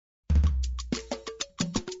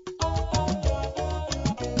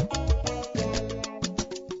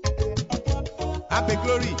abe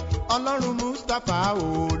glory ọlọ́run mustapha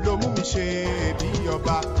o ló mú mi ṣe bí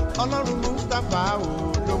ọba ọlọ́run mustapha o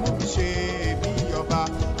ló mú mi ṣe bí ọba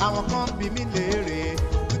àwọn kan bí mi léèrè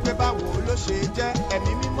wípé báwo ló ṣe jẹ́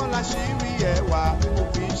ẹ̀mí mímọ́ la ṣe rí ẹwà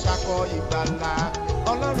òfin ṣakọ ìgbàlà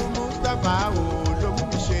ọlọ́run mustapha o ló mú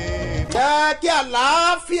mi ṣe. jẹ́ kí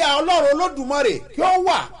àlàáfíà ọlọ́run olódùmarè kí ó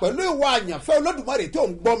wà pẹ̀lú ìwà àyànfẹ́ olódùmarè tí ò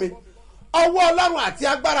ń gbọ́ mi ọwọ́ ọlọ́run àti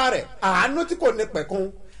agbára rẹ̀ àánú tí kò ní pẹ̀kun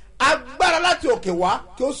agbára láti òkè wá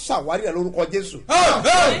kí ó ṣàwárí ẹ̀ lórúkọ jésù.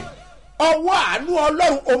 ọwọ́ àánú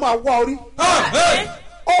ọlọ́run ó máa wá orí.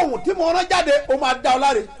 ohun tí mo rán jáde ó máa dá ọ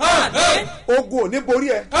láre. ogun ò ní borí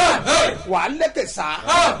ẹ. wàá lékè sá.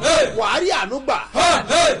 wàá rí àánú gbà.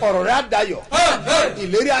 ọ̀rọ̀ rẹ̀ á dayọ̀.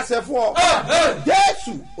 ìlérí àṣẹ fún ọ.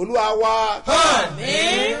 jésù olúwa wa.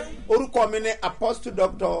 orúkọ mi ni apostle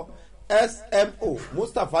doctor smo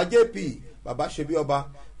mustapha jp baba ṣebí ọba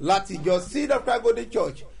láti ìjọ seed of christ golden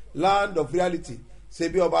church land of reality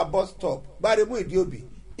ṣebí ọba bus stop gbáremú ìdíòbí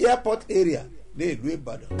airport area ní ìlú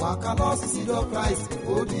ìbàdàn. wàkàlọ́ seed of christ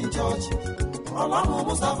golden church ọlọ́run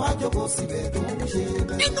mustapha jókòó síbẹ̀ tó ń ṣe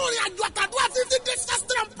bẹ́ẹ̀. nínú ìrìn àjò àtàdúrà 50 days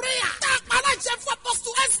fasting and prayer tá a pa aláṣẹ fún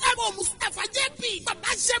apostle smo mustapha jp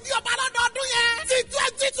baba ṣebí ọba lọ́dọọdún yẹn ti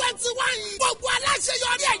 2021 gbogbo aláṣẹ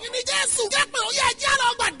yọrí ẹ̀yìn ní jésù jẹ́ pé ó yẹ ẹjẹ́ lọ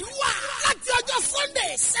gbàdúrà láti ọjọ́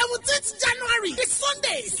sunday 17th january di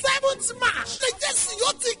sunday 7th march ní jésù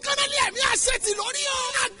yóò ti kánálí ẹ̀mí àṣẹ ti lórí o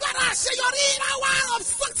agbára àṣeyọrí power of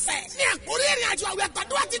success ní àkórí ìrìn àjò àwẹ̀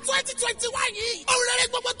àtàdúrà ti 2021 yìí òun rere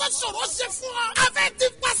gbogbo tó ṣòro ṣe fún ọ afẹ́ ti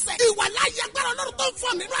pàṣẹ ìwà láyé agbára ọlọ́run tó ń fọ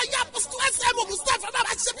nínú ayé apostol smo mustapha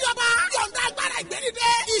bàbá ṣebí ọba yọ̀ǹda agbára ìgbẹ́nidé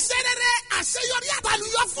iṣẹ́ rere àṣeyọrí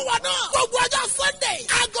àtàlùyọ fún wọn náà gbogbo ọjọ́ sunday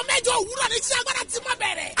aago 8 òwúrọ̀ ní iṣẹ́ agbára ti máa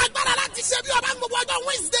bẹ̀rẹ̀ agbára láti ṣebí ọba gbogbo ọjọ́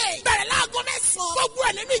wednesday bẹ̀rẹ̀ láago 9 gbogbo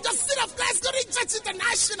ẹ̀ nínú ìjọ seed of christ golden church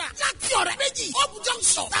international láti ọ̀rẹ́ méjì hope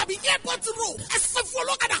junction tàbí airport road ẹsẹ̀ fún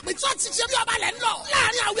olókàdá pé church ṣebí ọba lẹ́ ń lọ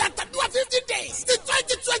láàrin àwẹ̀ àtàdúrà 50 days ti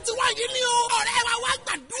 2021 yìí ni o ọ̀rẹ́ wa wá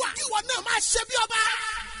gbàdúrà kí ìwọ náà máa ṣebí ọba.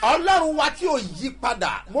 ọlọ́run wa tí ò yí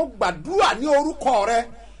padà mo gbàdúrà ní orúkọ rẹ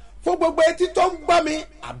fún gbogbo etí tó ń gbọ́ mi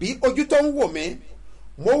àbí ojú tó ń wò mí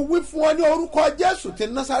mo wí fún ọ ní orúkọ jésù ti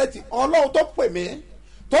násárẹ́tì ọlọ́run tó pè mí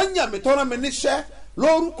tó yàn mí tó rán mi níṣẹ́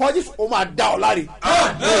lórúkọ jésù ó máa dá ọ láre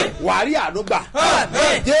wàá rí àánú gbà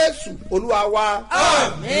jésù olúwa wa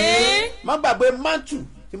má gbàgbé mántù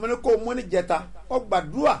tí mo ní kó o mú ní jẹta ó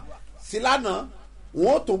gbàdúrà sí lánàá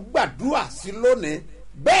wọn ó tún gbàdúrà sí lónìí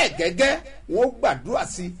bẹ́ẹ̀ gẹ́gẹ́ wọn ó gbàdúrà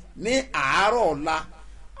sí ní àárọ̀ ọ̀la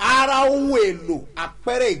ara ohun èlò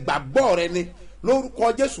àpẹẹrẹ ìgbàgbọ́ rẹ ni lórúkọ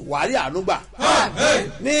jésù wàá rí àánú gbà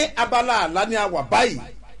ní abala àlá ni a wà báyìí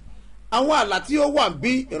àwọn àlá tí ó wà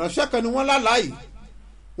bí ìránṣẹ́ kan ni wọ́n lálàá yìí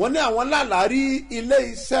wọ́n ní àwọn lálàá rí ilé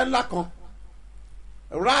iṣẹ́ ńlá kan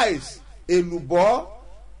rice èlùbọ́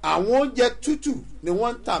àwọn oúnjẹ tútù ni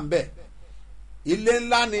wọ́n ń tà ń bẹ̀ ilé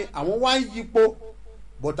ńlá ni àwọn wá ń yípo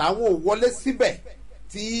but àwọn ò wọlé síbẹ̀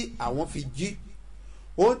tí àwọn fi jí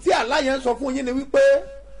ohun tí àlá yẹn ń sọ fún yín ni wípé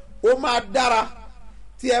ó máa dára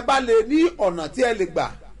tí ẹ bá lè ní ọ̀nà tí ẹ lè gbà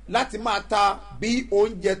láti máa ta bí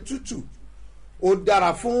oúnjẹ tútù ó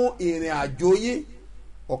dára fún ìrìn àjò yín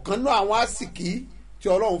ọ̀kan náà àwọn àsìkí tí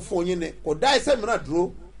ọlọ́run fún yín ni kò dá iṣẹ́ mìíràn dúró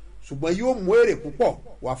ṣùgbọ́n yóò mú èrè púpọ̀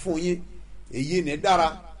wá fún yín èyí ni dára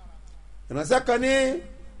ìránṣẹ́ kan ní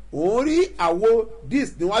òun rí àwo dis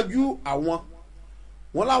níwájú àwọn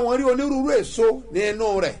wọn láwọn rí onírúurú èso nínú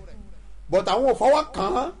rẹ̀ but àwọn ò fọwọ́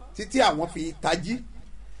kàn án títí àwọn fi tají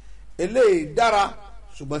eléyìí dára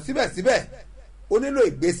ṣùgbọ́n síbẹ̀síbẹ̀ ó nílò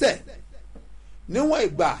ìgbésẹ̀ níwọ̀n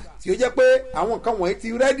ìgbà tí ó jẹ́ pé àwọn nǹkan wọ̀nyí ti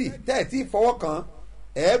rẹ́dì tẹ́ ẹ̀ tí ì fọwọ́ kàn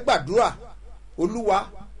ẹ̀ gbàdúrà olúwa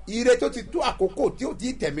ire tó ti tó àkókò tí ó ti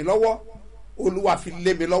tẹ̀ mí lọ́wọ́ olúwa fi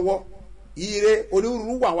lé mi lọ́wọ́ ire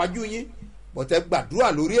onírúurú wà wájú yín bọ̀tẹ́ gbàdúrà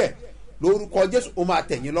lórí ẹ̀ lórúkọ jésù ó máa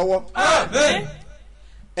tẹ̀ yín lọ́wọ́.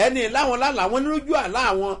 ẹni láwọn lálàá wọn lójú àlá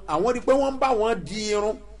àwọn rí i pé wọ́n ń bá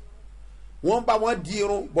wọn di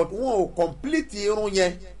irun but wọn ò complete irun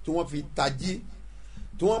yẹn tí wọ́n fi tají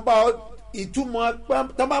tí wọ́n bá ìtumọ̀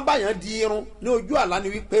tó bá báyàn di irun ní ojú àlá ni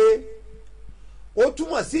wípé ó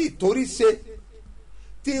túmọ̀ sí ìtoríṣe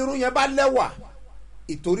tí irun yẹn bá lẹ́wà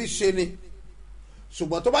ìtoríṣe ni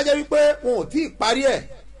ṣùgbọ́n tó bá jẹ́ wípé wọn ò tí ì parí ẹ̀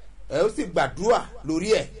ó sì gbàdúrà lórí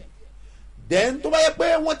ẹ̀ then tó bá yẹ pé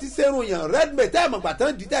wọ́n ti ṣerun yàn redmade tẹ́ ẹ̀ mọ̀ gbà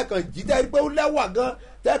tán di tẹ́ ẹ̀ kàn jí tẹ́ ẹ̀ rí pé ó lẹ́wà gan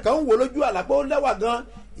tẹ́ ẹ̀ kàn ń wò lójú àlá pé ó lẹ́wà gan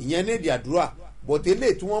ìyẹn ní ìdí àdúrà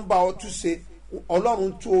bọ̀tẹ́lẹ̀ tí wọ́n bá ọ tún ṣe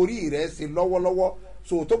ọlọ́run tún orí rẹ̀ ṣe lọ́wọ́lọ́wọ́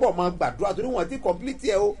so tó bọ̀ máa gbàdúrà torí wọ́n ti complete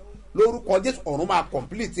ẹ̀ o lórúkọ jésù ọ̀run máa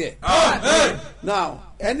complete ẹ̀. now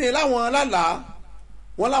ẹni láwọn lálàá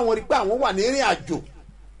wọn láwọn rí pé àwọn wà ní ìrìn àjò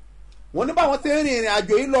wọn ní báwọn ti ń rin ìrìn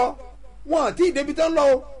àjò yìí lọ wọn àti ìdẹ́bi tán lọ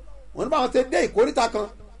wọ́n ní báwọn ṣe dé ìkóríta kan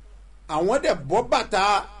àwọn dẹ̀ bọ́ bàtà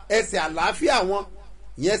ẹsẹ̀ àlàáfíà wọn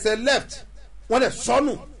ìyẹn ẹsẹ̀ left wọ́n dẹ̀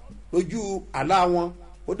sọnù lójú àlá wọn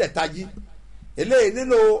ó dẹ̀ tají eléyìí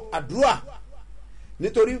nílò àdúrà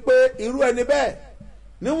nítorí pé irú ẹni bẹ́ẹ̀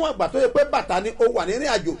níwọ̀n ìgbà tó yẹ pé bàtà ni ó wà ní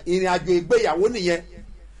ìrìn àjò ìgbéyàwó nìyẹn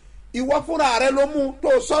ìwọ fúnra rẹ ló mú tó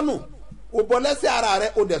sọnù ó bọ́ lẹ́sẹ̀ ara rẹ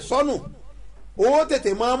ó dẹ̀ sọnù ó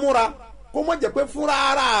tètè máa múra kó mọ̀ jẹ́ pé fúnra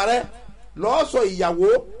ara rẹ lọ́ọ́ sọ ìyàwó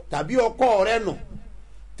tàbí ọkọ rẹ nù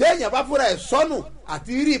téèyàn bá fúnra ẹ̀ sọnù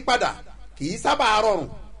àti rí padà kì í sábà rọrùn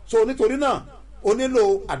so nítorí náà ó nílò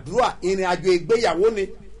àdúrà ìrìn àjò ìgbéyàwó ni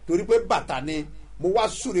torí pé bàtà ni mo wá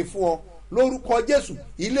súre fún ọ lórúkọ Jésù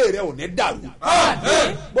ilé rẹ ò ní dàrú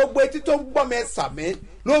gbogbo etí tó ń gbọ́ mi sàmì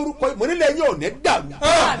lórúkọ mo nílé yín ò ní dàrú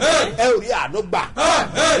ẹ ò rí àánú gbà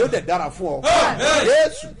yóò dẹ̀ dára fún ọ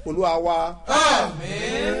Jésù Olúwa wa.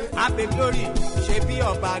 Happy glory ṣe bí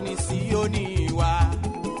ọba ní Síónì wa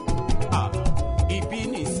ibi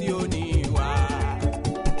ní Síónì wa.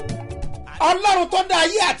 Ọlọ́run tó dá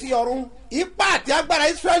ayé àti ọ̀run ipá àti agbára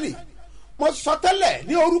Ísírẹ́lì mo sọ tẹ́lẹ̀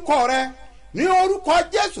ní orúkọ rẹ ní orúkọ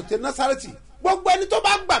Jésù ti Násárẹ́tì gbogbo ẹni tó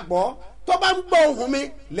bá gbàgbọ́ tó bá ń gbọ́ ohùn mi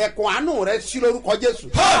lẹ̀kùn àánú rẹ ṣí lórúkọ Jésù.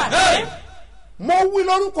 Mo wí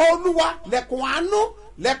lórúkọ Olúwa lẹ̀kùn àánú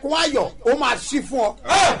lẹ̀kùn ayọ̀ ó máa ṣí fún ọ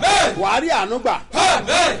wàá rí àánú gbà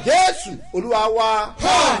Jésù Olúwa wa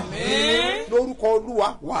lórúkọ Olúwa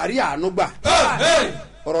wàá rí àánú gbà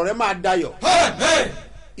ọ̀rọ̀ rẹ máa dayọ̀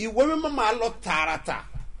ìwé mímọ́ máa lọ tààràtà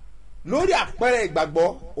lórí àpẹẹrẹ ìgbàgbọ́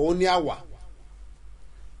òun ni a wà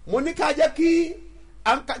mo ní ká jẹ́ kí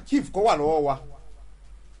handkerchief kó wà lọ́wọ́ wa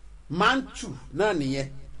mantu náà nìyẹn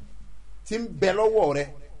tí ń bẹ lọ́wọ́ rẹ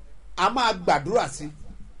a máa gbàdúrà sí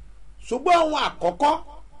ṣùgbọ́n àwọn àkọ́kọ́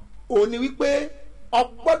òun ni wípé o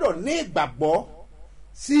gbọ́dọ̀ ní ìgbàgbọ́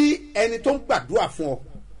sí ẹni tó ń gbàdúrà fún ọ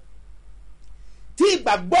tí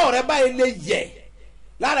ìgbàgbọ́ rẹ báyìí lè yẹ̀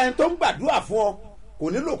lára ẹni tó ń gbàdúrà fún ọ kò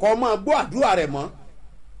nílò kó máa gbọ́ àdúrà rẹ mọ́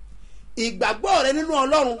ìgbàgbọ́ rẹ nínú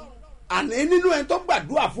Ọlọ́run àní nínú ẹni tó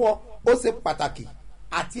gbàdúrà fún ọ ó ṣe pàtàkì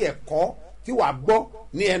àti ẹ̀kọ́ tí wàá gbọ́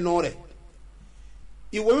ní ẹnu rẹ̀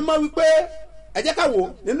ìwé mímọ́ wípé ẹ jẹ́ ká wò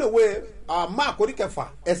nínú ìwé Máàkù orí 6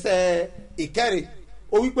 ẹsẹ̀ 9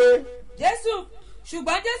 ó wípé. Jésù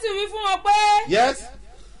ṣùgbọ́n Jésù wí fún wọn pé. Yes.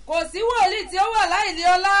 Kò sí wòlíì tí ó wà láìní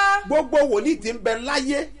ọlá. Gbogbo wòlíì tí ń bẹ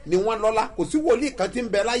láyé ni wọ́n lọ́lá kò sí wòlíì kan tí ń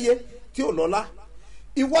bẹ láyé tí ò lọ́lá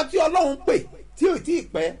ìwọ tí Ọlọ́run pè tí ò tí ì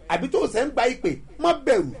pẹ́ àbí tó ṣe ń gba ìpè má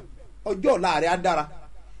bẹ̀rù ọjọ́ ọ̀la rẹ̀ á dára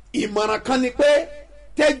ìmọ̀ràn kan ni pé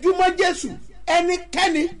tẹjúmọ́ Jésù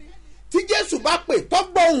ẹnikẹ́ni tí Jésù bá pè tó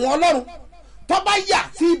gbọ́ ohùn Ọlọ́run tó bá yà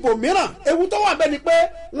sí ibòmíràn ewu tó wà bẹ́ẹ̀ ni pé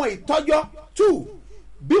wọn ìtọ́jọ́ 2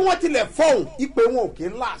 bí wọ́n tilẹ̀ fọhùn ìpè wọn ò kí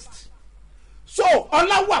last so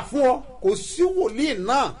ọlá wà fún ọ kò sí wòlíì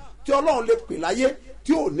náà tí Ọlọ́run lè pè láyé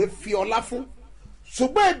tí ò ní fi ọlá fún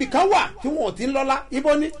ṣùgbọ́n ibì kan wà tí wọn ò ti ń lọ́lá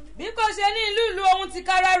ibo ni. bí kò ṣe ní ìlú ohun ti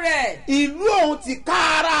kára rẹ̀. ìlú ohun ti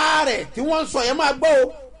kára rẹ̀ tí wọ́n ń sọ yẹn máa gbọ́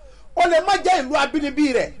o ó lè má jẹ́ ìlú abínibí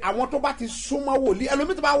rẹ̀ àwọn tó bá ti súnmọ́ wòlíì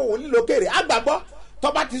ẹlòmíì tó bá wọ wòlíì lókèrè àgbàgbọ́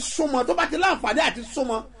tó bá ti súnmọ́ tó bá ti láǹfààní àti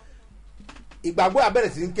súnmọ́ ìgbàgbọ́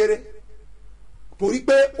abẹ́rẹ́ sí ń kéré torí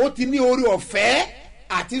pé ó ti ní orí ọ̀fẹ́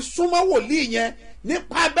àti súnmọ́ wòlíì yẹn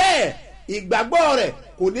nípa bẹ́ẹ̀ ìgbàgbọ́ rẹ̀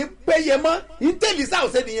kò ní péye mọ́ ìtẹ̀lísà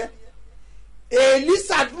ọ̀sẹ̀ nìyẹn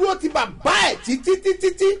Èlísà dúró ti bàbá ẹ̀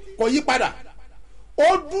títí kò yí padà ó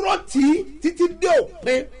dúró títí dé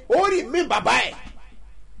òpin ó rí mi bàbá ẹ̀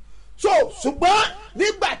so ṣùgbọ́n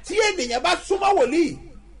nígbà tí ènìyàn bá súnmọ́ wòlíì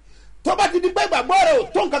tó bá ti di pé ìgbàgbọ́ rẹ̀ ò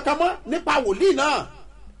tó nǹkan kan mọ́ nípa wòlíì náà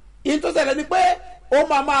ìtòsẹ̀lẹ̀ ni pé ó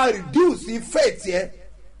máa reduce faith yẹ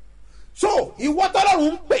so ìwọ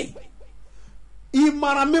tọ́lọ́run ń pè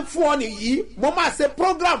ìmọ̀ràn mi fún ọ nìyí mo máa ṣe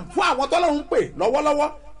program fún àwọn tọ́lọ́run ń pè lọ́wọ́lọ́wọ́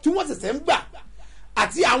tí wọ́n ṣẹ̀ṣẹ̀ ń gbà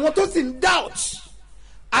àti àwọn tó sì ń doubt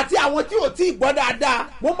àti àwọn tí ò tí ì gbọ́ dáadáa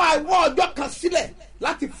mo máa wọ́ ọjọ́ kan sílẹ̀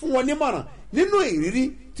láti fún wọn nímọ̀ràn nínú ìrírí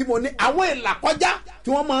tí mo ní àwọn ìlàkọjá tí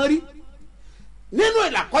wọ́n máa ń rí nínú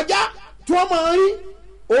ìlàkọjá tí wọ́n máa ń rí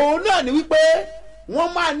òun náà ni wípé wọ́n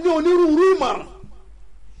máa ní onírúurú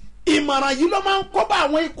ìmọ̀ràn yìí ló máa ń kọ́ bá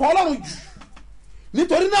àwọn ikọ̀ Ọlọ́run jù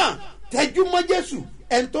nítorí náà tẹjú mọ́ Jésù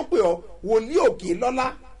ẹni tó pè ọ́ wòlíì ò kì í lọ́lá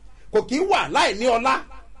kò kì í wà láì ní ọlá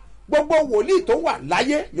gbogbo wòlíì tó wà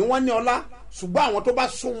láyé ni wọ́n ní ọlá ṣùgbọ́n àwọn tó bá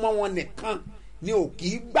súnmọ́ wọn nìkan ni ò kì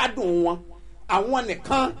í gbádùn wọn àwọn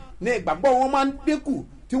nìkan ni ìgbàgbọ́ wọn máa ń dínkù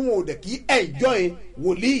tí wọn ò dẹ̀ kí enjoy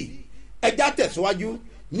wòlíì ẹja tẹ̀síwájú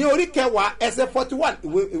ní orí 10 ẹsẹ̀ 41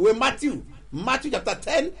 ìwé Matthew chapter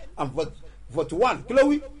 10 and 41 kí ló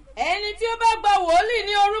wí. ẹni tí ó bá gba wòlíì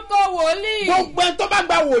ní orúkọ wòlíì. gbogbo ẹni tó bá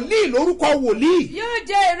gba wòlíì lórúkọ wòlíì. yóò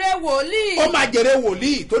jẹ èrè wòlíì. ó máa jèrè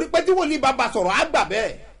wòlíì torí pé tí wòlíì bá ba sọ̀rọ̀ á gbà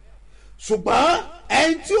bẹ́ẹ̀ ṣùgbọ́n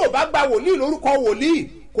ẹni tí ò bá gba wòlíì lórúkọ wòlíì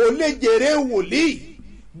kò lè jèrè wòlíì.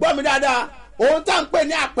 Gbọ́ mi dáadáa, ohun tá à ń pè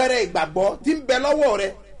ní àpẹẹrẹ ìgbàgbọ́ tí ń bẹ lọ́wọ́ rẹ,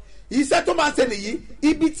 iṣẹ́ tó máa ń ṣe nìyí,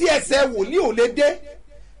 ibi tí ẹsẹ̀ wòlíì ò lè dé,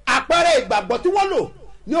 àpẹẹrẹ ìgbàgbọ́ tí wọ́n lò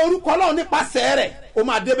ní orúkọ Ọlọ́run nípasẹ̀ rẹ̀ ó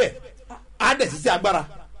máa débẹ̀, á dẹ̀ ṣiṣẹ́ agbára.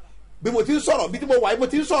 Bí mo ti ń sọ̀rọ̀, bí tí mo wà yìí mo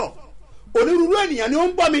ti ń sọ̀rọ̀, onírúurú ènìyàn ni ó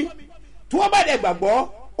ń gbọ́ mi, tí wọ́n bá dẹ̀ gbàgbọ́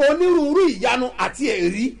onírúurú ìyanu àti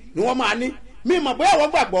ẹ̀rí ni wọ́n máa ní. Mi mọ̀ bóyá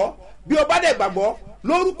wọ́n gbàgbọ́, bí o bá dẹ̀ gbàgbọ́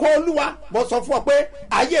lórúkọ Olúwa mo sọ fún ọ pé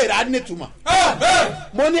ayé rẹ̀ á nítumọ̀.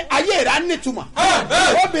 Mo ní ayé rẹ̀ á nítumọ̀.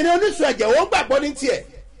 Obìnrin oníṣun ẹ̀jẹ̀ ó gbàgbọ́ ní tiẹ̀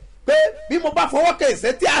pé bí mo bá fọwọ́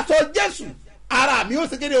kẹsẹ̀ tí aṣọ Jésù ara mi ó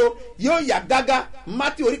ṣe kéde o yóò yà gágá.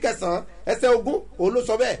 Mátì orí 9 ẹsẹ̀ 20 òun ló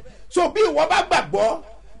sọ bẹ́ẹ̀. So bí ìwọ bá gbàgbọ́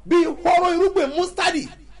bí hóró irúgbìn mustadi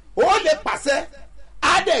ó lè pàṣẹ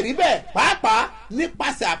á dẹ̀ rí bẹ́ẹ̀ pàápàá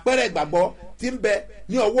nípasẹ̀ àpẹẹrẹ ìgbàgbọ́ tí ń bẹ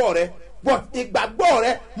ní ọwọ́ rẹ. But ìgbàgbọ́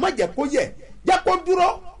rẹ má jẹ́ kó yẹ̀, jẹ́ kó dúró,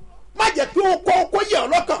 má jẹ́ kí o kó yẹ̀ ọ́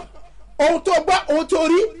lọ́kàn. Ohun tó gbọ́, ohun tó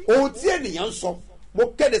rí, ohun tí ènìyàn ń sọ, mo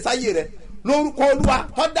kéde sáyé rẹ lórúkọ Olúwa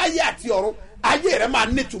tó dá ayé àti ọ̀run, ayé rẹ máa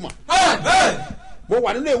nítumọ̀. Mo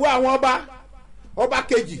wà nínú ìwé àwọn ọba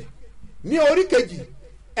kejì ní orí kejì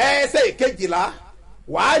ẹsẹ̀ 12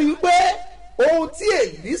 wàá rí i pé ohun tí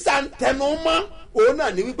Èlísà ń tẹnu mọ́ òun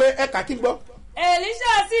náà ni wípé ẹ̀ka kí n gbọ́.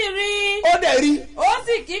 Èlíṣà sì rí i. Ó dẹ̀ rí. Ó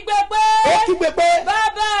sì kígbe pé. Ó kígbe pé.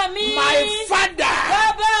 Bàbá mi. My father.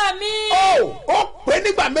 Bàbá mi. Ó pè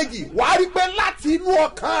nígbà méjì wàá rí pé láti inú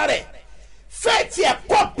ọkàn rẹ̀ faith ẹ̀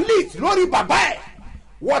complete lórí bàbá ẹ̀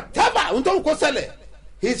whatever ohun tó ń kó ṣẹlẹ̀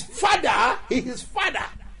his father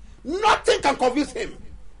nothing can confuse him.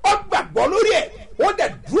 Ó gbàgbọ́ lórí ẹ̀ ó dẹ̀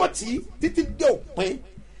dúró tì í títí dé òpin.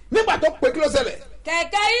 Nígbà tó pé kí ló ṣẹlẹ̀?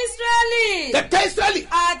 Kẹ̀kẹ́ Ísírẹ́lì.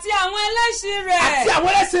 Àti àwọn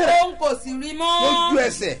ẹlẹ́ṣin rẹ̀. Òun kò sì rí mọ́. Lójú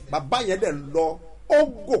ẹsẹ̀ bàbá yẹn dẹ̀ lọ, ó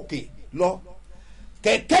gòkè lọ.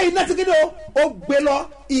 Kẹ̀kẹ́ iná tí kíni ó gbé lọ,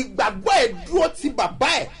 ìgbàgbọ́ ẹ̀ dúró ti bàbá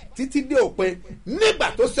ẹ̀ títí dé òpin. Nígbà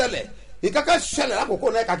tó ṣẹlẹ̀, ìkankan ṣẹlẹ̀ lákòókò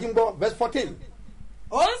náà kàkí ń gbọ́ verse 14.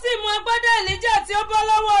 Òun sì mú agbádá Èlíjà tí ó bọ́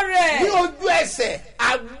lọ́wọ́ rẹ̀. Ní ojú ẹsẹ̀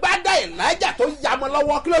agbádá Èlíjà tó yà mọ́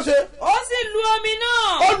lọ́wọ́ kí ló ṣe? Ó sì lu omi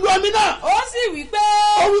náà. Ó sì wí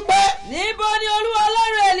pé. Níbo ni Olúwa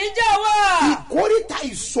Ọlọ́run Èlíjà wà? Ìkórìtà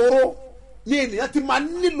ìṣòro ni ènìyàn ti máa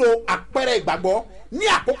nílò àpẹẹrẹ ìgbàgbọ́. Ní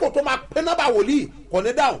àkókò tó máa pe nọ́mbà wòlíì kò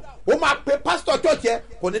ní dáhùn, ó máa pe pásítọ̀ church yẹ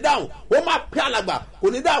kò ní dáhùn, ó máa pe alàgbà kò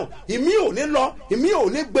ní dáhùn, ìmí ò ní lọ, ìmí ò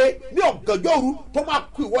ní gbé ní ọ̀gànjọ́ òru tó máa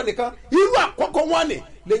kú ìwọ nìkan. Irú àkọ́kọ́ wọn ni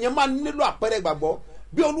lèyàn máa nílò àpẹẹrẹ ìgbàgbọ́.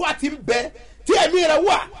 Bí Olúwa ti ń bẹ tí ẹ̀mí rẹ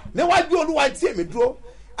wà níwájú Olúwa tí èmi dúró,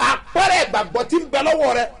 àpẹẹrẹ ìgbàgbọ́ tí ń bẹ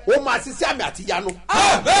lọ́wọ́ rẹ ó máa ṣiṣẹ́ àmì àti ìyanu.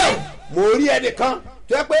 Mo rí ẹnìkan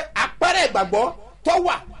tó yẹ pé àpẹẹrẹ ìgbàgbọ́ tó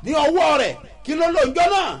wà ní ọwọ́ rẹ̀ kí ló lò ń jọ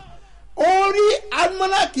náà? Orí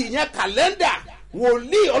almanaki yẹn kàlẹ́ndà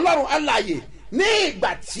wòlíì Ọlọ́run alààyè ní ìgbà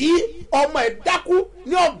tí ọmọ ẹ̀ dákú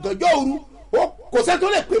ní ọ̀gànjọ́ òru, kò sẹ́ni tó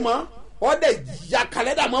lè pè mọ́, ó dẹ̀ ya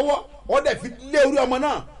kàlẹ́ndà mọ́wọ́, ó dẹ̀ fi lé orí ọmọ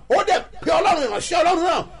náà, ó dẹ̀ pe Ọlọ́run ìránṣẹ́ Ọlọ́run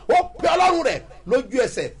náà, ó pe Ọlọ́run rẹ̀ lójú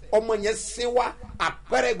ẹsẹ̀, ọmọ yẹn sin wá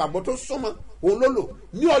àpẹẹrẹ ìgbàgbọ́ tó súnmọ́ òun ló lò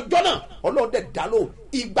ní ọjọ́ náà. Ọlọ́run dẹ̀ dá lóhùn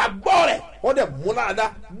ìgbàgbọ́ rẹ̀, ó dẹ̀ mú láradá.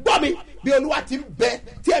 Gbọ́ mi bí Olúwa ti ń bẹ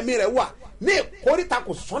tí ẹ̀mí rẹ̀ wà ní ìkórìtà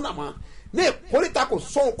kò sọ́nà mọ́, ní ìkórìtà kò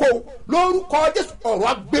sọ ohunkóhun lórúkọ Jésù ọ̀rọ̀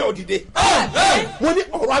agbé òdìdé. Mo ní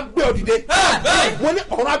ọ̀rọ̀ agbé òdìdé. Mo ní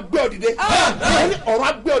ọ̀rọ̀ agbé òdìdé. Mo ní ọ̀rọ̀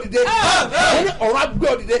agbé òdìdé. Mo ní ọ̀rọ̀ agbé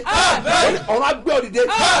òdìdé. Mo ní ọ̀rọ̀ agbé òdìdé.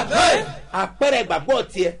 Àpẹẹrẹ ìgbàgbọ́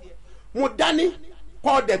tiẹ̀ mo dání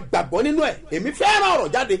kọ́ ọ̀dẹ̀ gbàgbọ́ nínú ẹ̀. Èmi fẹ́ràn ọ̀rọ̀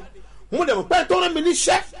jáde, mo dẹ̀ mọ̀ pé tó rán mi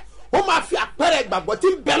níṣẹ́, ó máa fi àpẹẹrẹ ìgbàgbọ́ tí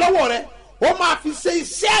ń bẹ lọ́wọ́ rẹ, ó máa fi ṣe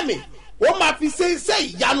iṣẹ́ mi, ó máa fi ṣe iṣẹ́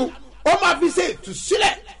ìyanu, ó máa fi ṣe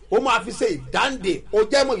ìtúsílẹ̀, ó máa fi ṣe ìdáǹdè. Ó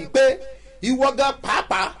jẹ́ mọ̀ wípé ìwọ gan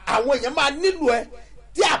pàápàá àwọn èèyàn máa nílò ẹ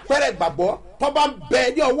tí àpẹẹrẹ ìgbàgbọ́ tó bá ń bẹ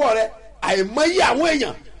ní ọwọ́ rẹ. Àìmọye àwọn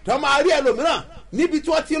èèyàn tó máa rí ẹlòmíràn níbi tí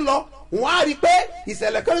wọ́n ti ń lọ, wọ́n á rí i pé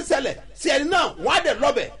ìṣẹ̀lẹ̀ kan ń ṣẹlẹ̀ sí ẹni náà, wọ́n á dẹ̀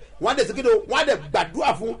lọ́bẹ̀, wọ́n á dẹ̀ sí kíni, wọ́n á dẹ̀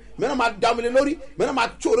gbàdúrà fún, mìíràn máa dá omi lé lórí, mìíràn máa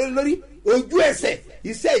tó orí lórí, ojú ẹsẹ̀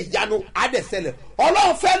iṣẹ́ ìyanu á dẹ̀ ṣẹlẹ̀.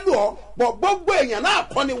 Ọlọ́run fẹ́ lò ọ́ bọ̀ gbogbo èèyàn náà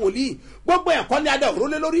kọ́ ni wòlíì, gbogbo èèyàn kọ́ ni adé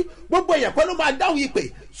òrólé lórí, gbogbo èèyàn kọ́ ló máa dáhùn ìpè,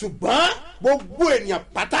 ṣùgbọ́n gbogbo èèyàn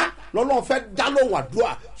pátá lọ́lọ́run fẹ́ dá lóhùn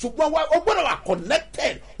àdúrà. Ṣùgbọ́n o gbọ́dọ̀ wà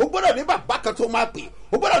connected, o gbọ́dọ̀ ní bàbá kan tó máa pè,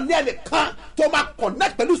 o gbọ́dọ̀ ní ẹnìkan tó máa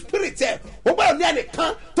connect pẹ̀lú spirit ẹ̀, o gbọ́dọ̀ ní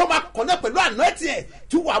ẹnìkan tó máa connect pẹ̀lú anointing ẹ̀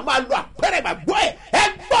tí wàá máa lo àpẹẹrẹ ìgbàgbọ́ ẹ̀. Ẹ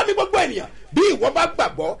gbọ́ mi gbogbo ènìyàn, bí ìwọ bá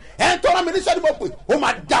gbàgbọ́ ẹ̀ ń tọ́ra mi níṣẹ́ ni mo pè, ó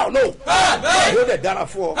máa dá ọ lóhùn. Yóò dẹ̀ dára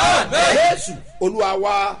fún ọ. Jésù Olúwa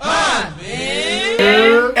wa.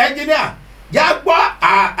 Ẹnjìníà yà gbọ́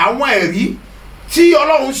àwọn ẹ̀rí tí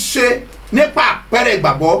Ọlọ́run ṣe nípa àpẹẹrẹ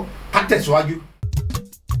ìgbàgbọ́ ká tẹ̀síwájú.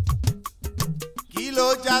 kí ló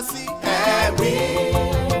já sí. ẹ̀rí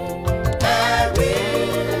ẹ̀rí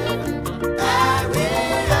ẹ̀rí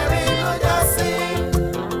ẹ̀rí ló já sí.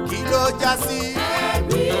 kí ló já sí.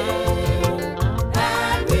 ẹ̀rí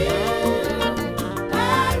ẹ̀rí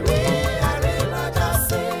ẹ̀rí ẹ̀rí ló já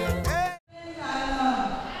sí.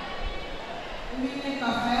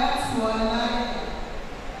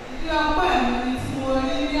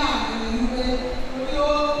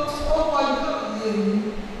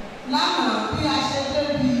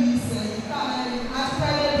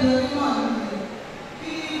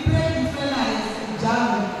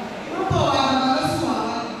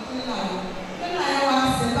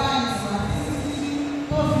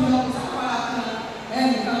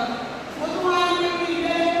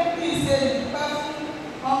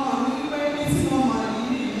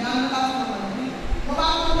 Mo bá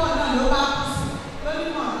tó bọ̀ náà ló bá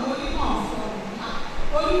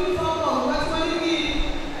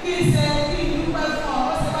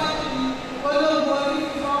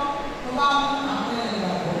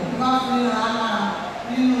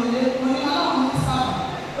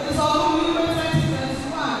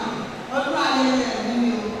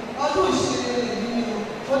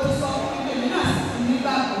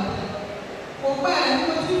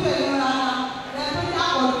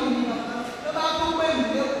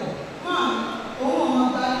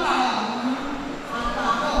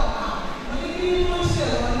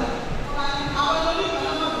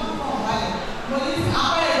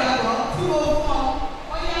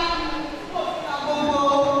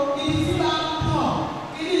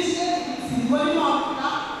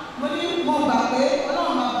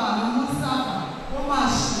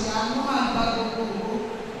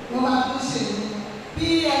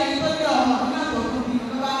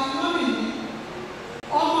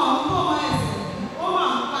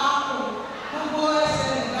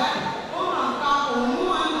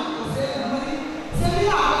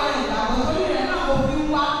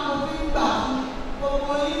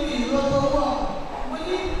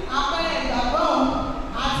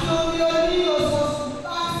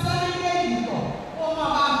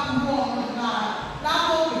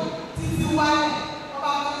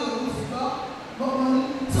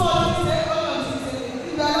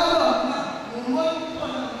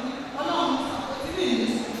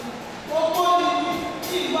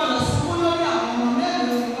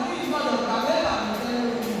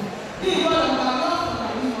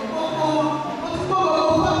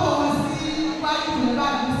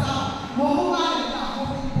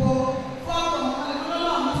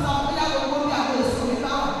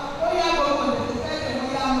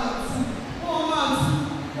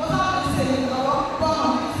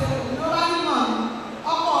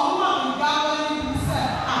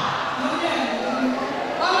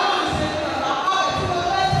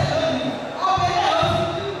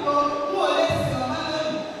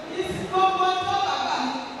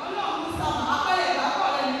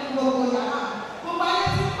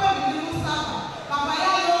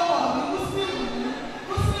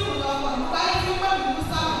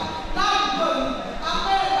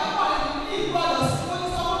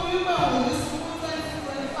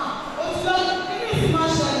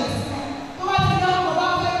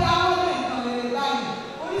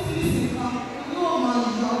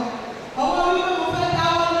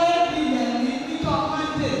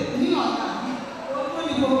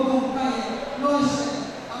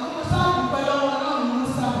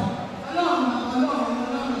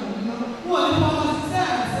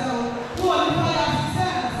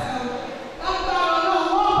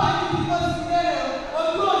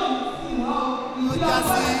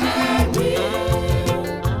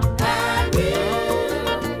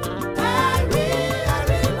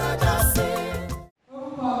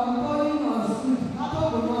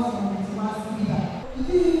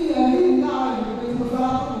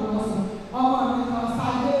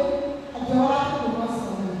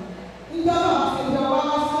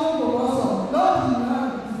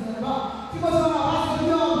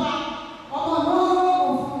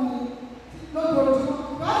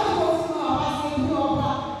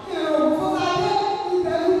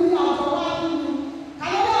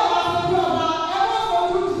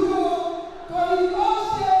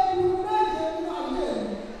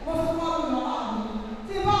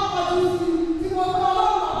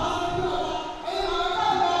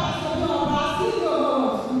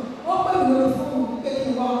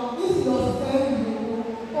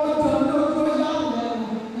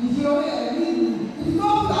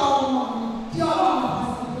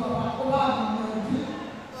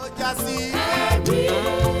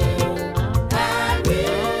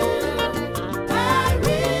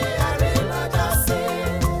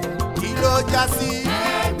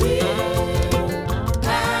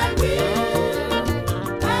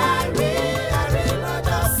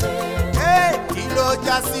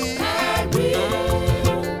já sí.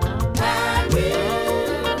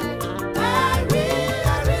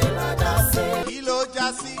 Kí ló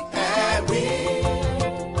já sí.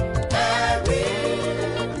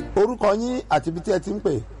 orúkọ yín àti ibi tí ẹ ti ń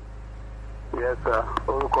pè. Yes sir,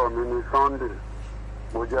 orúkọ mi ni Sunday,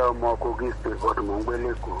 mo jẹ́ ọmọ Kogi State but mo ń gbé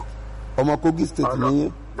lẹ́kọ̀ọ́. ọmọ Kogi State ni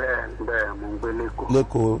yín. bẹ́ẹ̀ mo ń gbé lẹ́kọ̀ọ́.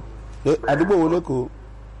 lẹ́kọ̀ọ́ àdúgbò wo lẹ́kọ̀ọ́.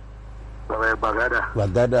 bàbá Gbàgádà.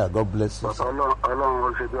 Gbàgádà, God bless you. Ọlọ́run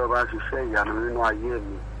ó ṣe bí ọba ṣiṣẹ́ ìyanu nínú ayé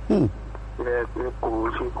mi. Ẹ pé kò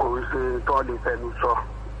ṣe tọ́lé fẹnu sọ.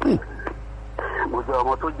 Mo jẹ́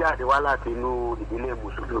ọmọ tó jáde wá láti inú ìdílé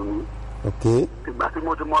mùsùlùmí. Ìgbà tí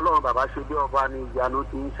mo ti mọ Ọlọ́run bàbá ṣe bí ọba ni ìyanu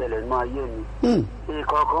ti ń ṣẹlẹ̀ nínú ayé mi.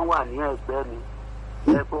 Nǹkan kan wà ní ẹ̀gbẹ́ mi.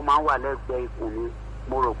 Ẹ pé ó máa ń wà lẹ́gbẹ̀ẹ́ ikùn mi.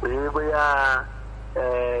 Mo rò pé bóyá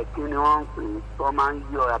kí ni wọ́n ń pè é tó máa ń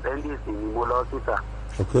yọ appendix ni mo lọ síta.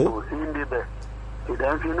 Kò sí níbẹ̀.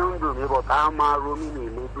 Ìdẹ́nfinú ń dùn mí bọ̀ ká máa ro mí ní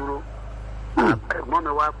ìlú dúró. Ẹ̀gbọ́n mi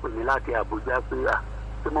wá pè mí láti Àbújá pé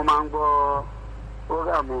tí mo máa ń gbọ́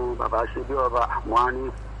prógrámù bàbá ṣe bí ọba àwọn á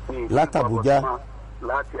ní. láti Àbújá.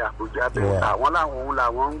 Láti Àbújá bẹ́ẹ̀ àwọn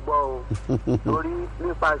làwọn ń gbọ́ o. Torí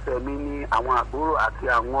nípasẹ̀ mi ni àwọn àbúrò àti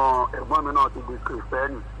àwọn ẹ̀gbọ́n mi náà ti di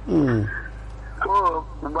kìrìsìtẹ́nì. Ó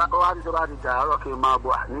wá ní sọ́ba ti dàárọ̀ kí n máa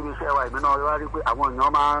bọ̀ níbi iṣẹ́ wa ìmí náà wá rí pé àwọn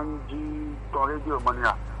èèyàn máa ń jí tan rédíò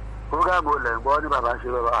mọ́nìyà. Prógámù olè ń gbọ́ ní bàbá ṣe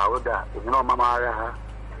bàbá àwòdà èmi náà máa rẹ̀ ha.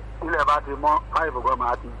 Ilẹ̀ bá ti mọ́ 5 ọgọ́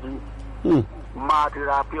máa ti jí. Máa ti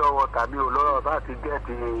ra pure water mi ò lọ́rọ̀ bá ti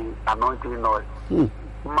gẹ̀ẹ́tì anointing oil.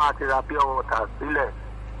 Máa ti ra pure water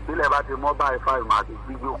sílẹ̀ bá ti mọ́ báyìí 5 máa ti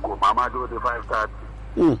jí jókòó máa má dúró de 5:30.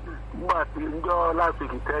 Nígbà tí njọ́ last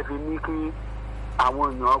week tẹ́ fi ní kí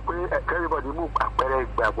àwọn èèyàn pé everybody mú àpẹẹrẹ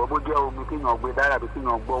ìgbàgbọ́ bó jẹ́ omi kí èèyàn gbé dára bí kí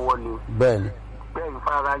èèyàn gbọ́ wọlé. Bẹ́ẹ̀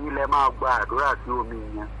ìfara yín lẹ máa gba àdúrà sí omi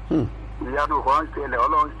yẹn. Ìyanu kan ń ṣẹlẹ̀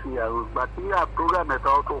Ọlọ́run ṣe àrògbà tí program ẹ̀ta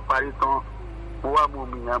tó parí tán mo wá mu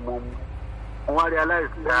omi yẹn mo wá realize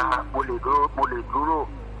mo lè dúró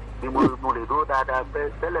ni mo lè dúró dáadáa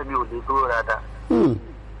tẹ́lẹ̀ mi ò lè dúró dáadáa.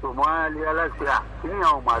 Mo wá realize pé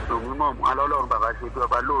kíníyàn ò máa dùn mí mọ̀ mọ́ Ọlọ́run bàbá ṣe bí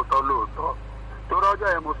ọba lóòótọ́. Torí ọjọ́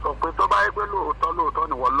yẹn mo sọ pé tó bá yẹ pé lóòótọ́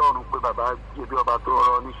ni wọ́n lọ́run pé bàbá ṣe bí ọba tó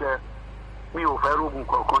rọ níṣẹ́ mi ò fẹ́ rógun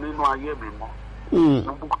kankan nínú ayé mi mọ́.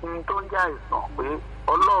 Ohun tó ń jẹ́ àìsàn pé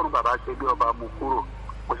Ọlọ́run bàbá ṣe bí ọba mú kúrò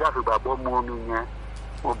mo ṣàfìgbàgbọ́ mu omi yẹn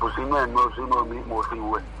mo bù sínú sínú omi mo fi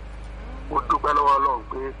wẹ̀. Mo dúpẹ́ lọ́wọ́ Ọlọ́run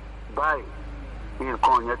pé báyìí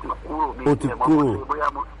nǹkan yẹn ti kúrò mi ìfẹ́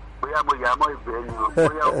mọ́ bóyá mo yà mọ́ ìgbẹ́ ni o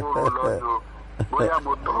bóyá mo rò lọ ni o bóyá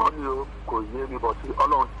mo tọ́ ni o kò yé mi bọ̀ sí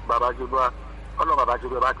Ọlọ́run bàbá ṣe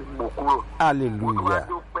bí ọba ti mú kúrò. Hallelujah.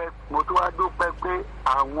 Mo tún wá dúpẹ́ pé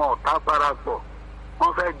àwọn ọ̀tá parapọ̀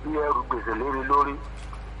wọ́n fẹ́ di ẹrù gbèsè lérí lórí.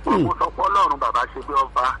 Mo sọ pé Ọlọ́run bàbá ṣe bí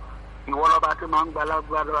ọba ìwọ lọ́ba tí máa ń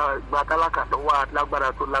gba tálákà lọ́wọ́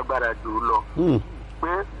lágbára tó lágbára jù ú lọ. Pé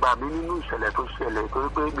gbà mí nínú ìṣẹ̀lẹ̀ tó ṣẹlẹ̀ torí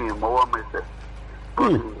pé mi ì mọ́wọ́ mẹsẹ̀.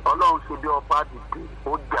 Ọlọ́run ṣe bí ọba dìde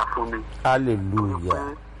ó jà fún mi.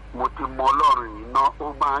 Hallelujah. Mo ti mọ Ọlọ́run yìí ná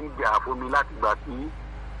ó máa ń jà fún mi láti gbà tí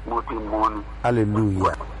mo ti mọ ni.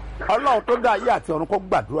 Hallelujah. Ọlọ́run tó dá ayé àti ọ̀run kó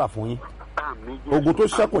gbàdúrà fún yín. Ogun tó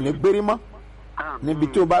ṣẹ́kù ní gbérí mọ́. Níbi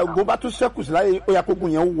tí ogun bá tó ṣẹ́kù sí láyé ó yá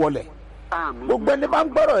kógun yẹn ń wọlẹ̀. Gbogbo ẹni bá ń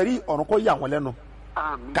gbọ́rọ̀ rí ọ̀run kó yà wọ́n lẹ́nu.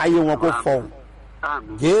 Káyé wọn kó fọhùn.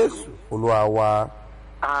 Jésù Olúwa wa.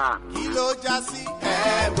 Kí ló já sí.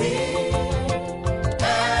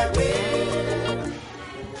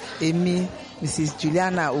 Èmi Mrs.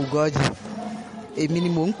 Juliana Ugoji èmi ni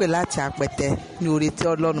mò ń pè láti Apẹtẹ ní oore tí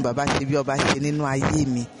Ọlọ́run bàbá ṣe bí ọba ṣe nínú ayé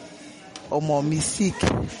mi. Ọmọ mi sick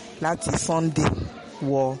láti Sunday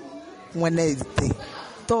wọ Wednesday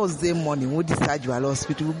Thursday morning wọ́n discharge wá lọ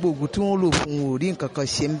hospital. Gbogbo oògùn tí wọ́n lò fún un ò rí nǹkan kan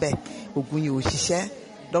ṣe ń bẹ̀, oògùn yìí ò ṣiṣẹ́.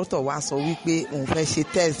 Dókítà wa sọ wípé òun fẹ́ ṣe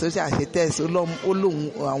test ó ṣàṣe test ó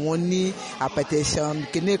lóun àwọn ní hypertension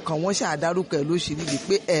kìnìún kan wọ́n ṣàdárúkọ ẹ̀ lóṣìírí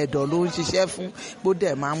pé ẹ̀dọ̀ ló ń ṣiṣẹ́ fún bó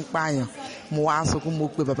dẹ̀ máa ń pààyàn. Mo wá sọkún mo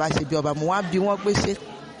pe bàbá ṣe bí ọba mo wá bí wọ́n pé ṣé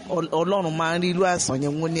Ọlọ́run máa ń rí irú àìsàn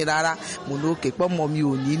yẹn wọ́n ní rárá. Mo ní òkè pọ́nmọ́ mi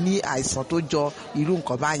ò ní àìsàn tó jọ irú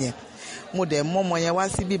nǹkan báyẹn. Mo dẹ̀ mọ́ ọmọ yẹn wá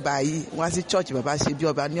síbí báyìí wá sí church bàbá ṣe bí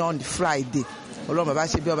ọba ní on Friday. Ọlọ́run bàbá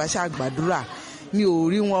ṣe bí ọba ṣàgbàdúrà mi ò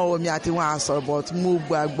rí wọn omi àti wọn àsọ̀rọ̀ but mo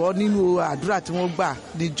gbàgbọ́ nínú àdúrà tí wọ́n gbà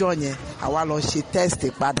níjọ́ yẹn àwa lọ ṣe test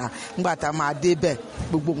padà nígbà tá a máa débẹ̀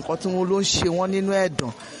gbogbo nǹkan tí wọ́n ló ń ṣe wọ́n nínú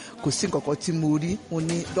ẹ̀dọ̀n kò sí nǹkan kan tí mo rí. Mo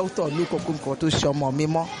ní dókítà ló kọ́kọ́ nǹkan tó ṣe ọmọ mi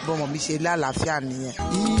mọ́ bọ́mọ mi ṣe lálàáfíà nìyẹn.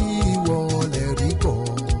 Ìwọ lè rí kọ́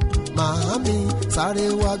màámi sáré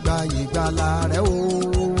wá gba ìgbàlà rẹ o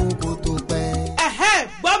kó tó pẹ́.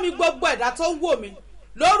 Gbọ́ mi gbogbo ẹ̀dá tó ń wò mí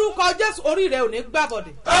lórúkọ jésù orí rẹ ò ní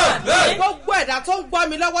gbàbọ̀dẹ̀. gbogbo ẹ̀dá tó ń gbọ́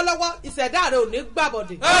mi lọ́wọ́lọ́wọ́ ìṣẹ̀dá rẹ ò ní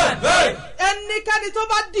gbàbọ̀dẹ̀. ẹnikẹ́ni tó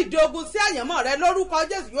bá dìde ogun sí àyànmọ́ rẹ lórúkọ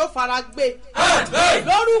jésù yóò fara gbé.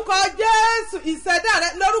 lórúkọ jésù ìṣẹ̀dá rẹ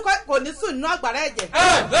lórúkọ kò ní sùn nínú àgbàrá ẹ̀jẹ̀.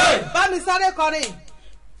 bá mi sáré kọrin.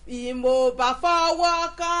 bí mo bá fọwọ́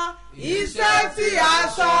kan iṣẹ́ tí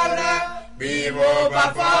aṣọ rẹ. bí mo bá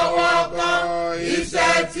fọwọ́ kan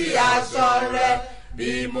iṣẹ́ tí aṣọ rẹ.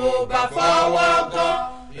 bí mo bá fọwọ́ kan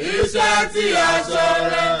iṣẹ́ tí aṣọ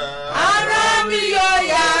rẹ. ara mi yóò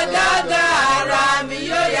yá gágá ara mi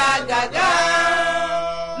yóò yá gágá.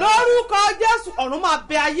 lórúkọ jésù ọ̀run máa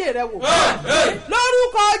bẹ ayé rẹ wò.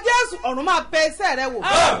 lórúkọ jésù ọ̀run máa bẹ iṣẹ́ rẹ wò.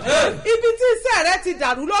 ibi tí iṣẹ́ rẹ ti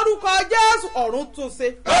dàrú lórúkọ jésù ọ̀run tún ṣe.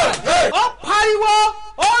 ó pariwo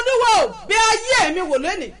olúwo bẹ ayé mi wò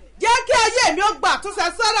lónìí jẹ́ kí ayé mi ó gbà àtúnṣe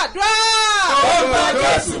sọ́dà dúró. orúkọ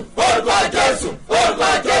jésù orúkọ jésù orúkọ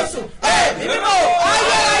jésù ẹ̀mí mímọ́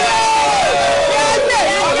ayé bí ayé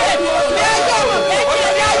mi bí ayé ọmọ bí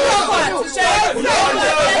ayé ọmọ àtúnṣe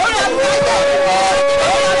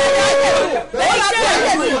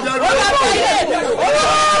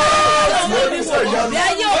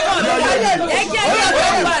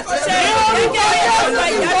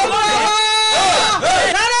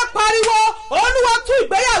olúwa tún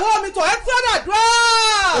ìgbéyàwó mi tọ̀ ẹ́ sọ́dà dúró.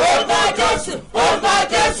 orúkọ jésù orúkọ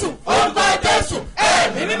jésù orúkọ jésù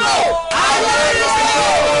ẹ̀mí mímọ́ ayé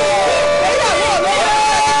ìgbéyàwó mi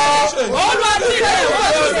olúwa tún ìgbéyàwó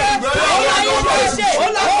mi ṣe olúwa yóò fẹ́ ṣe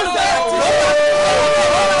olúwa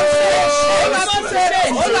tún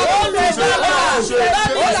ìgbéyàwó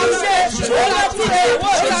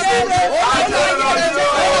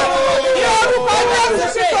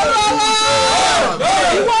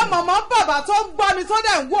ìwọ mọ̀mọ́ bàbá tó ń gbọ́ mi tó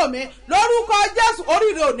dẹ̀ ń wò mí lórúkọ jésù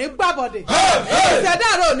oríire ò ní gbàbọ̀dẹ̀ ìṣẹ̀dá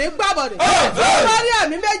rẹ̀ ò ní gbàbọ̀dẹ̀ lórí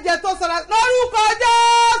ẹ̀mí méje tó sọ̀rọ̀ lórúkọ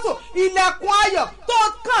jésù ilẹ̀kùn ayọ̀ tó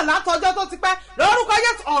kàn látọjọ́ tó ti pẹ́ lórúkọ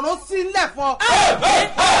jésù ọ̀run sílẹ̀ fún ọ.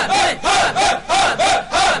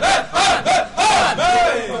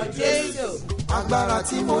 agbára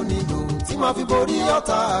tí mo nílò tí màá fi borí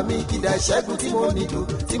ọ̀tá mi kìdá ìṣẹ́gun tí mo nílò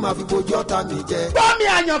tí màá fi bojú ọ̀tá mi jẹ. gbọ́ mi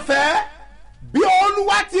àyànfẹ́ bí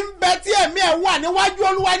olúwa ti ń bẹ tí ẹ̀mí ẹ̀ wà níwájú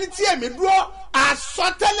olúwa ní tí èmi dúró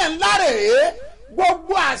àsọtẹ́lẹ̀ ńlá rèé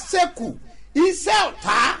gbogbo àṣekù iṣẹ́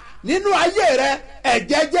ọ̀tá nínú ayé rẹ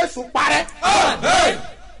ẹ̀jẹ̀ jésù parẹ́.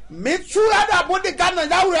 mi túra dàbò ní ghana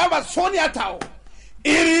yàwó rẹ̀ wà sọ́ni àtà o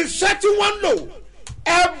irinṣẹ́ tí wọ́n ń lò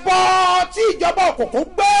ẹbọ tí ìjọba òkùnkùn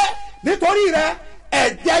gbé nítorí rẹ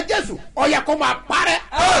ẹ̀jẹ̀ jésù ó yẹ kó máa parẹ́.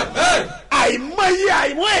 àìmọye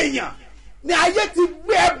èèyàn ni ayé ti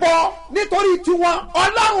gbé ẹbọ nítorí tiwọn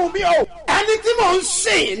ọlọ́run mi o ẹni tí mò ń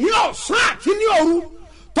sìn ní ọ̀sán àti ní òru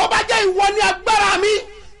tó bá jẹ́ ìwọ ní agbára mi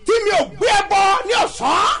tí mi ò gbé ẹbọ ní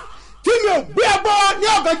ọ̀sán tí mi ò gbé ẹbọ ní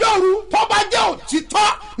ọ̀gànjọ́ òru tó bá jẹ́ òtítọ́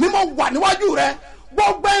ni mo wà níwájú rẹ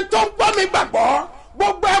gbogbo ẹni tó ń gbọ́ mi gbàgbọ́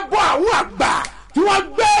gbogbo ẹbọ àwọn àgbà tí wọ́n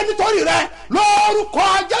gbé nítorí rẹ lórúkọ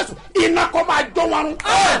jésù iná kó máa jó wọn run.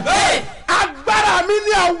 agbára mi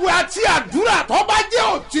ní àwẹ̀ àti àdúrà tó bá jẹ́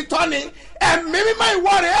òtítọ́ ni ẹ̀mí mímọ́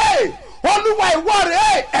ìwọ rẹ̀ olúwa ìwọ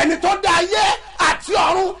rẹ̀ ẹni tó dá ayé àti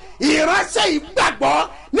ọ̀run ìránṣẹ́ yìí gbàgbọ́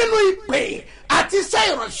nínú ìpè àti iṣẹ́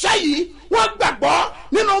ìránṣẹ́ yìí wọ́n gbàgbọ́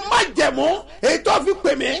nínú májẹ̀mú èyí tó fi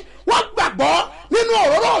pè mí wọ́n gbàgbọ́ nínú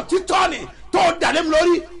òróró òtítọ́ ni tó dàlẹ́ mi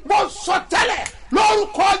lórí mo sọ tẹ́lẹ̀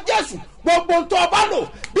lórúkọ jésù gbogbo tó o bá lò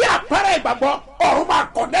bí àpẹẹrẹ ìgbàgbọ́ ọ̀run máa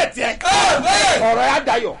kọ̀nẹ́ẹ̀tì ẹ̀ ọ̀rọ̀ yà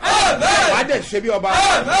dayọ̀ wà á dẹ̀ ṣe bí ọba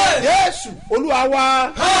jésù olúwa wa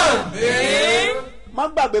má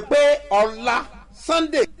gbàgbé pé ọ̀la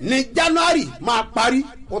sunday ní january máa parí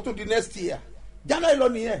ó tún di next year january lọ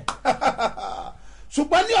nìyẹn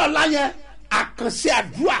ṣùgbọ́n ní ọ̀la yẹn àkànṣe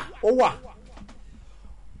àdúrà ó wà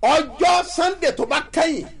ọjọ́ sunday tó bá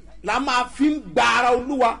kẹ́yìn la máa fi ń gba ara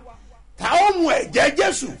olúwa tá ó mu ẹ̀jẹ̀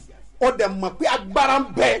jésù ó dẹ̀ mọ̀ pé agbára ń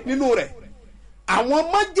bẹ nínú rẹ̀ àwọn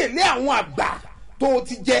májèlé àwọn àgbà tó o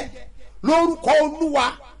ti jẹ lórúkọ olúwa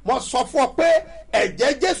mo sọ fún ọ pé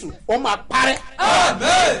ẹ̀jẹ̀ jésù ó máa parẹ́.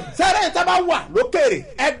 sẹ́rẹ̀ yìí tá a bá wà lókèrè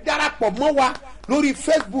ẹ darapọ̀ mọ́ wa lórí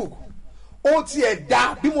facebook ó tiẹ̀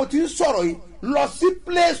da bí mo ti ń sọ̀rọ̀ yìí lọ sí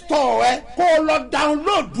play store ẹ kó o lọ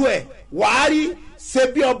download ẹ wàá rí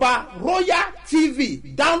ṣebí ọba royal tv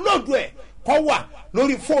download ẹ kó wà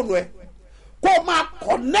lórí fóònù ẹ kó o máa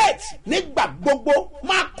connect nígbà gbogbo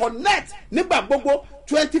máa connect nígbà gbogbo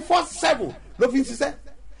 24/7 ló fi ń ṣiṣẹ́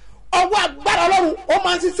ọwọ́ agbára ọlọ́run ó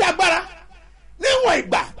máa ń ṣiṣẹ́ agbára níwọ̀n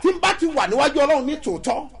ìgbà tí n bá ti wà níwájú ọlọ́run ní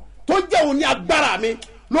tòótọ́ tó jẹ́ òun ní agbára mi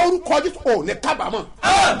lórúkọ jésù ò ní kábàámọ̀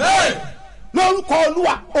lórúkọ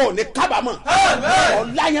olúwa ò ní kábàámọ̀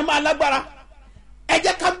ọ̀la yẹn máa lágbára ẹ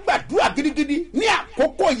jẹ́ ká gbàdúrà gidigidi ní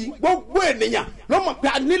àkókò yìí gbogbo ènìyàn ló mọ̀ pé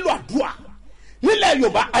a nílò àdúrà nílẹ̀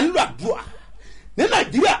yorùbá a nílò àdúrà ní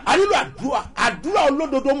nàìjíríà a nílò àdúrà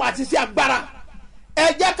olódodo máa ti ṣe agbára ẹ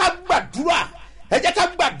jẹ́ ká gbàdúrà ẹ jẹ́ ká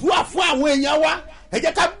gbàdúrà fún àwọn èèyàn wa ẹ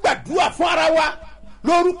jẹ́ ká gbàdúrà fún ara wa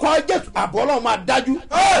lórúkọ jésù àbọ̀ ọlọ́run máa dájú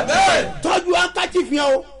tọ́jú ankachi fi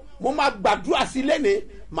hàn o mo máa gbàdúrà sí lẹ́nìí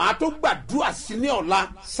màá tó gbàdúrà sí ní ọ̀la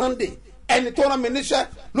sunday ẹni tó rán mi níṣẹ́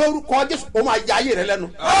lórúkọ jésù ó máa ya ayé rẹ lẹ́nu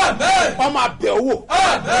ó máa bẹ̀ owó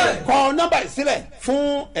kọ nọ́mbà ìsílẹ̀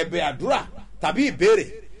fún ẹ̀bẹ̀ àdúrà tàbí ìbéèrè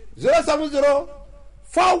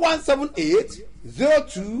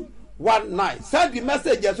 07041780219 send the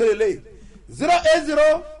message ẹ̀ sórí ilé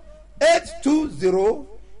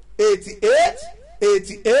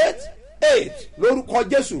 080820888 lórúkọ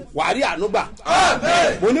jésù wàárí ànúgbà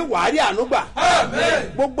mo ní wàárí ànúgbà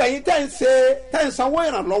gbogbo ẹ̀yin tẹ́ ń sanwó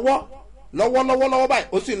ìrànlọ́wọ́ lọ́wọ́lọ́wọ́ báyìí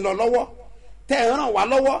ó sì ń lọ lọ́wọ́ tẹ́ ẹ̀ ràn wá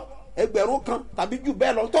lọ́wọ́ 1,000 kan tàbí jù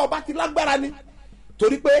bẹ́ẹ̀ lọ tó o bá ti lágbára ni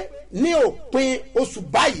torí pé ní òpin oṣù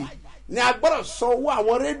báyìí ni a gbọ́dọ̀ sọ owó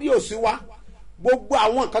àwọn rédíò sí wa gbogbo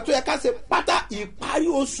àwọn nǹkan tó yẹ ká ṣe pátá ìparí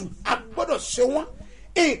oṣù a gbọ́dọ̀ ṣe wọ́n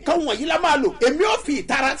nǹkan wọ̀nyí la máa lò èmi ò fi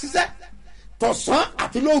ìtara ṣiṣẹ́ tọ̀sán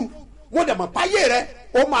àti lóru mo dẹ̀ mọ̀ páyé rẹ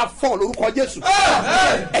ó máa fọ́ lórúkọ jésù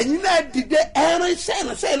ẹ̀yin náà dìde ẹran iṣẹ́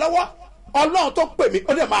ìránṣẹ́ lọ́wọ́ ọlọ́run tó pè mí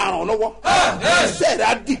ó lè máa ràn lọ́wọ́ iṣẹ́ rẹ̀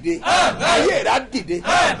á dìde ayé rẹ̀ á dìde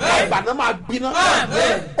àgbàna máa gbiná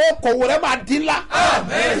okòwò rẹ̀ máa dín ńlá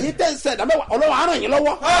èyí tẹ́ ń sẹ̀ dámẹ́wàá ọlọ́run á ràn yín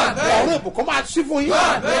lọ́wọ́ ọ̀run ìbùkún máa sí fún yín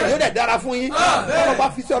yóò dẹ̀ dára fún yín ọlọ́run bá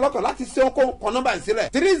fi sí ọlọ́kàn láti ṣe okòwò kan nọ́mbà ìsílẹ̀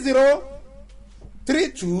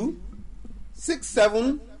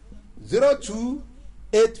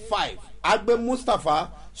 3032670285 agbe mustapha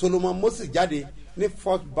solomon moses jáde ní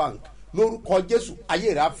first bank lórúkọ jésù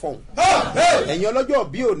ayé rẹ̀ á fọ̀hún. ẹ̀yin ọlọ́jọ́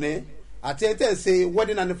bí òní àti ẹ̀ tẹ́ ẹ̀ ṣe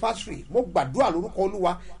wedding anniversary mo gbàdúrà lórúkọ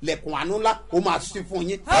olúwa lẹ̀kùn àánú ńlá ó máa ṣí fún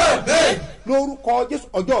yín. lórúkọ jésù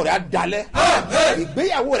ọjọ́ rẹ̀ á dalẹ̀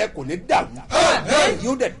ìgbéyàwó rẹ̀ kò ní dàrú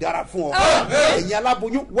yóò dẹ̀ dára fún ọ. ẹ̀yin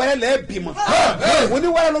aláboyún wẹ́rẹ́ lẹ́ẹ̀ bímọ mo ní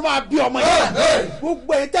wẹ́rẹ́ ló máa bí ọmọ yẹn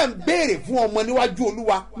gbogbo ẹ̀ tẹ́ ń béèrè fún ọmọ níwájú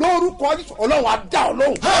olúwa lórúkọ jésù ọlọ́run á dá ọ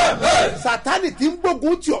lóhùn. sátánì tí ń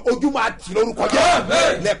gbógun tì ọ ojú máa tì lórúkọ jésù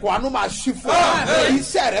lẹ̀kùn àánú máa ṣí fún ọ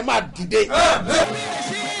iṣẹ́ rẹ̀ máa dìde.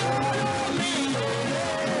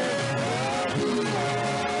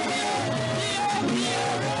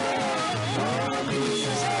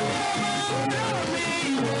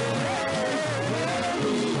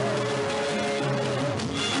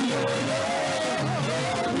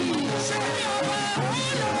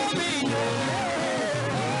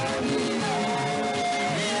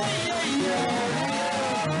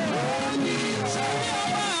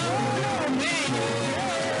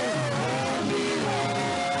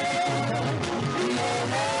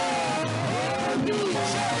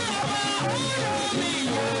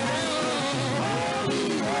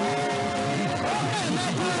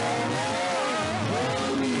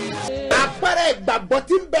 ìgbàgbọ́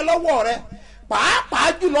tí ń bẹ lọ́wọ́ rẹ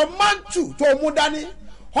pàápàá jùlọ mántù tó mú dání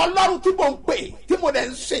ọlọ́run tí mo ń pè tí mo dẹ̀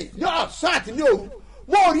ń sè ní ọ̀sán àti ní òru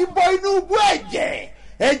mo rí bọ́ inú bú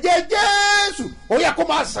ẹ̀jẹ̀ jésù ó yẹ kó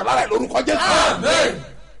máa sàn lára ẹ̀ lórúkọ jésù.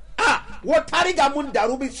 wọ́n tárígà mú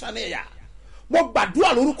dàrú bí sànìyà mo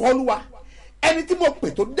gbàdúrà lórúkọ olúwa ẹni tí mo pè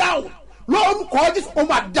tó dáhùn lórúkọ jésù ó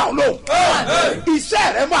máa dáhùn lóhùn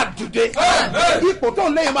iṣẹ́ rẹ máa dìde ipò tó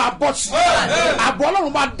ń léyìn máa bọ́ sí àbọ̀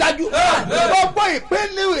ọlọ́run máa dájú gbogbo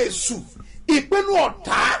ìpinnu èṣù ìpinnu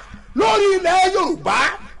ọ̀tá lórí ilẹ̀ yorùbá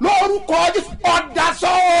lórúkọ jésù ọ̀dà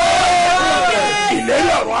sọ́ọ́ ìlérí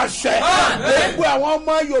ọ̀rọ̀ àṣẹ gbogbo àwọn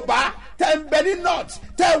ọmọ yorùbá tẹ́ ń bẹ ní north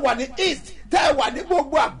tẹ́ wà ní east tẹ́ wà ní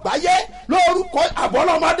gbogbo àgbáyé lórúkọ àbọ̀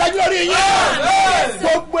ọlọ́run máa dájú lórí yín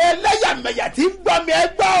gbogbo ẹlẹ́yàmẹ̀yà tí ń gbọ́ mi ẹ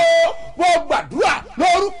gbọ́ o wọ́n gbàdúrà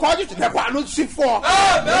lórúkọ jésù lẹ́kọ̀ọ́ àánú sí fún ọ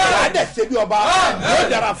ìyá dẹ̀ ṣe bí ọba yóò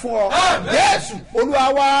dára fún ọ jésù olúwa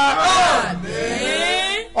wa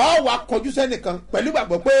ọ wà kọjú sẹ́nìkan pẹ̀lú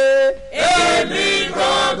ìgbàgbọ́ pé èmi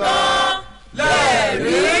gangan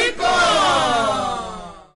lẹ́rìí.